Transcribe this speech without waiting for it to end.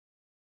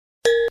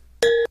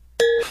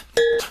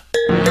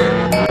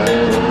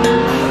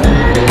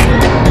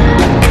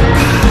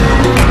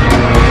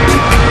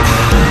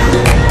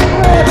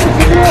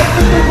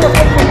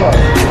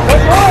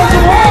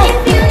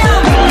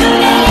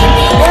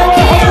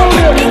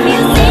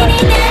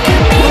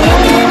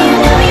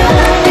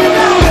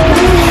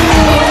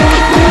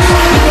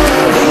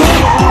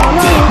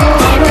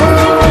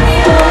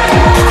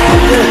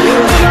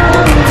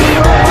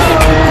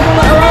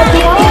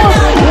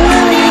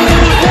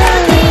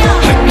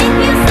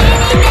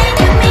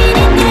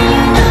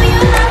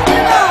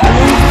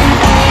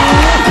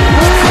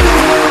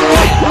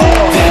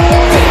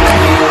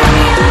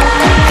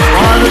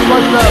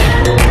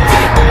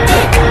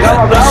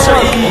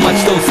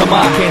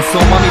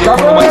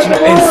街の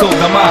演奏玉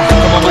こ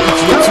のまま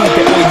一度つい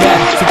ておいで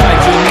世界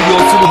中魅了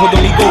するほど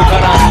に豪華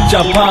なジ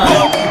ャパ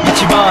ン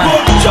一番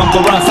ジャン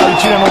プランさう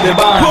ちらの出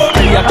番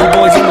テリヤキ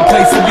ボーイズのプ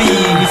レイス B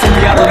見せ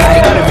てやろうに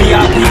なる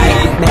VIP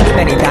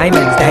Many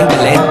diamonds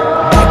dangling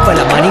Bag full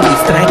of money we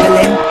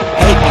strangling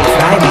Hate me,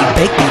 fry me,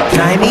 bake me,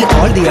 try me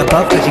All the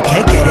above cause you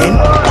can't get in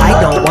I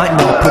don't want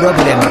no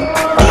problem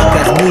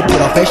Because me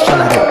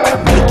professional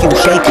Make you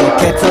shake your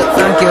cats up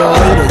Thank you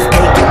haters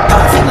take it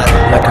personal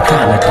Like a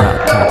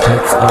Canada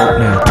Let's all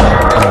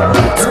now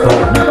let's go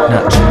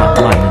Not my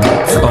money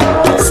let's go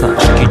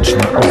Such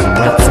kitchen over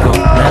let's go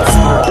Let's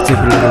go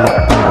Tip little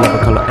up Love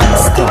color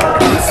let's go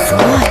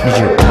Need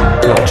you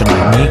go to my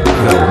need go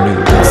new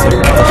So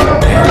let's go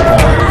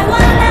I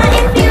wonder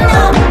if you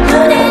know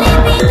How they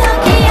live in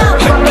Tokyo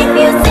If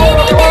you say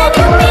it then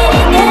you mean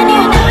it Then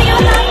you know you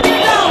have to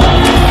go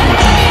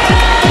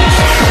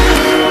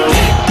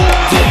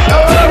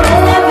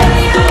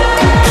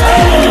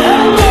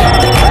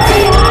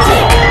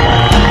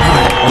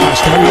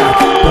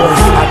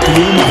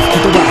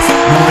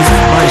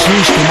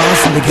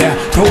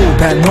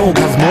Fo2adの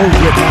数も売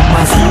れて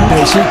ます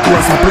ベーシック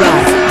はサプラ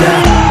イズで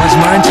マジ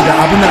毎日が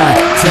危ない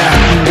全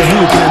員で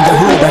変患者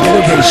増えだけど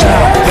芸者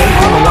ベイ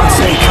コの惑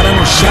星から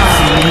のシャ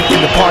イ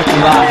In the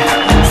parking lot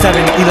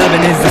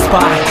 7-Eleven is the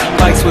spot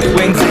Bikes with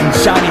wings and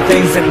shiny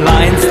things and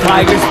lions,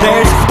 tigers,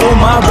 bears, oh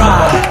my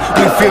ride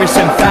We're fierce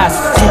and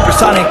fast,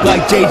 supersonic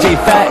like JJ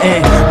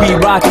Fatten We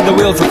rock till the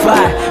wheels are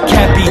flat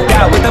Can't beat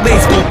that with a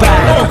baseball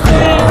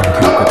bat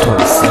遠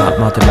さ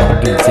までも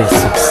いいぜ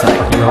即歳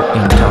要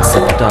因到せ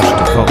ただし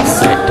て国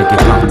際的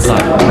犯罪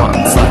は漫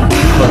才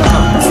この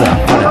犯罪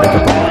我らが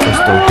ボート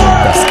ストを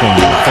出す国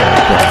の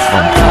Fo2ad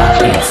from Far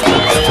East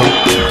Coast と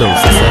どうさ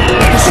せる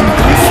私の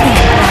大好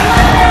き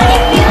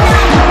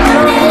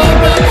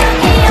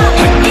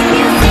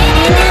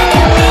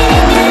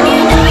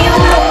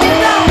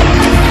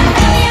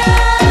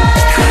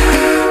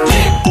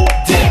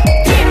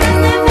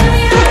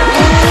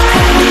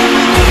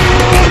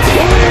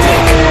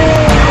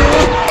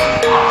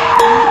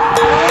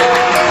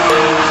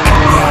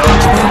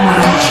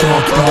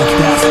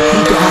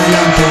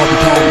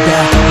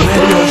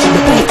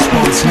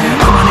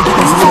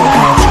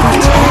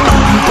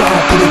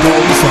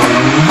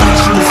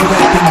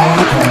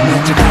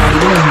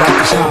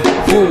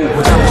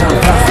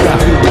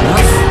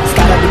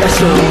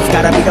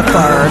Gotta be the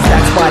first,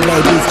 that's why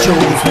ladies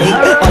choose me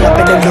All up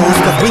in the news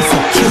cause we so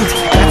cute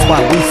That's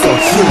why we so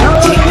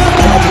huge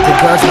Magic the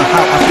girls know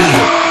how I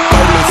feel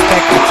All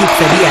respect I keep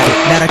it real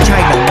Not a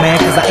China man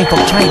cause I ain't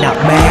from China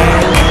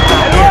man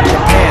I'm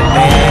Japan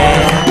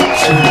man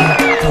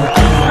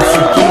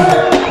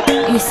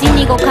You see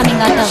Nigo coming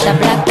out of the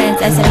black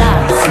pants as a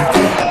laugh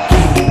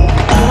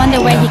You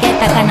wonder where he get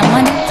that kind of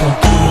money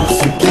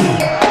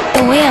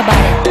Don't worry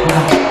about it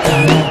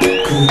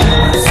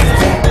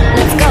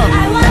Let's go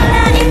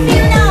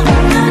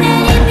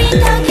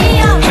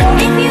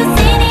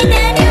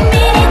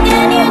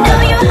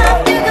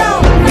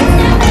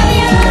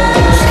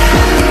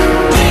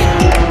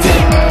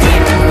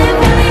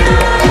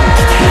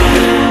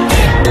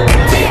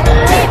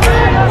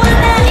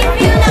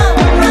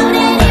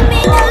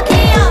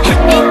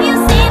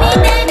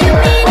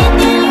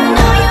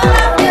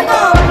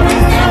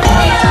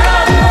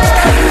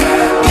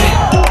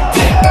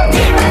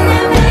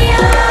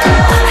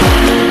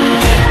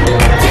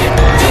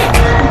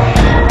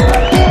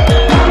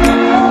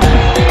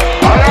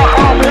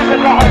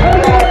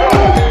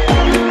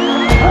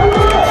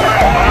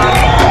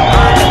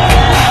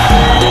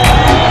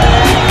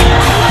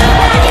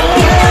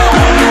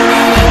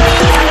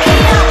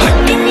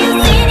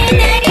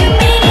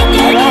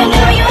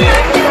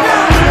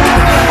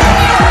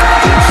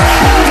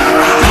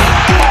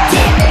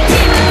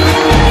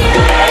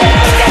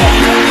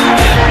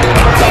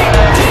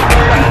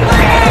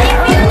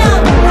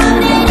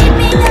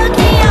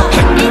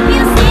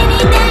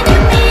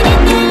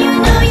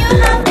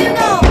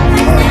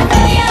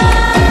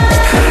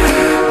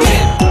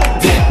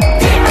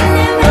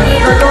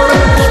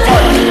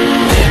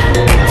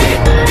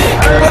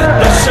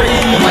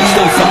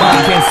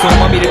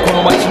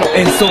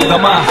演奏玉この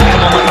ま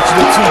ま一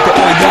度ついてお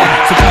いで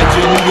世界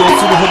中魅了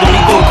するほどに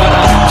豪華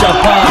なジャ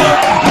パン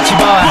一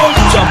番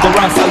ジャンプ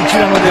ランさうち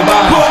らの出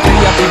番テリ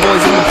ヤキボーイ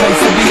ズのプレイ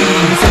ス B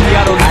見せて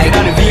やろうに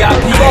なる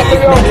VIP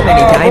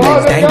Many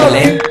diamonds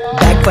dangling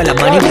Bag full of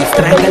money we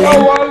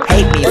strangling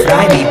Hate me,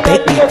 fry me,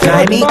 bake me,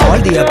 try me All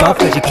the above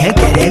cause you can't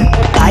get in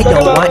I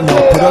don't want no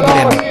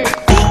problem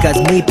Because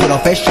me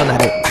professional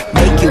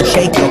Make you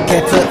shake your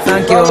cats up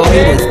Thank you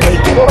haters take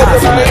it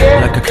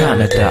personal Like a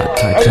Canada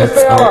type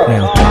let's all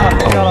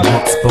now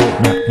let's go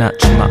not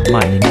my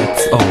money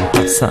let's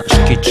all such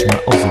kitchen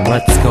over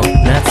let's go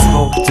let's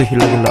go ぜひ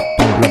レベルアッ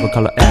プラブ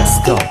から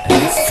let's go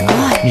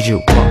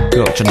 25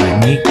 go じゃな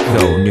い2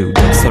 go new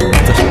それま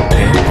た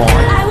表現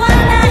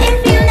point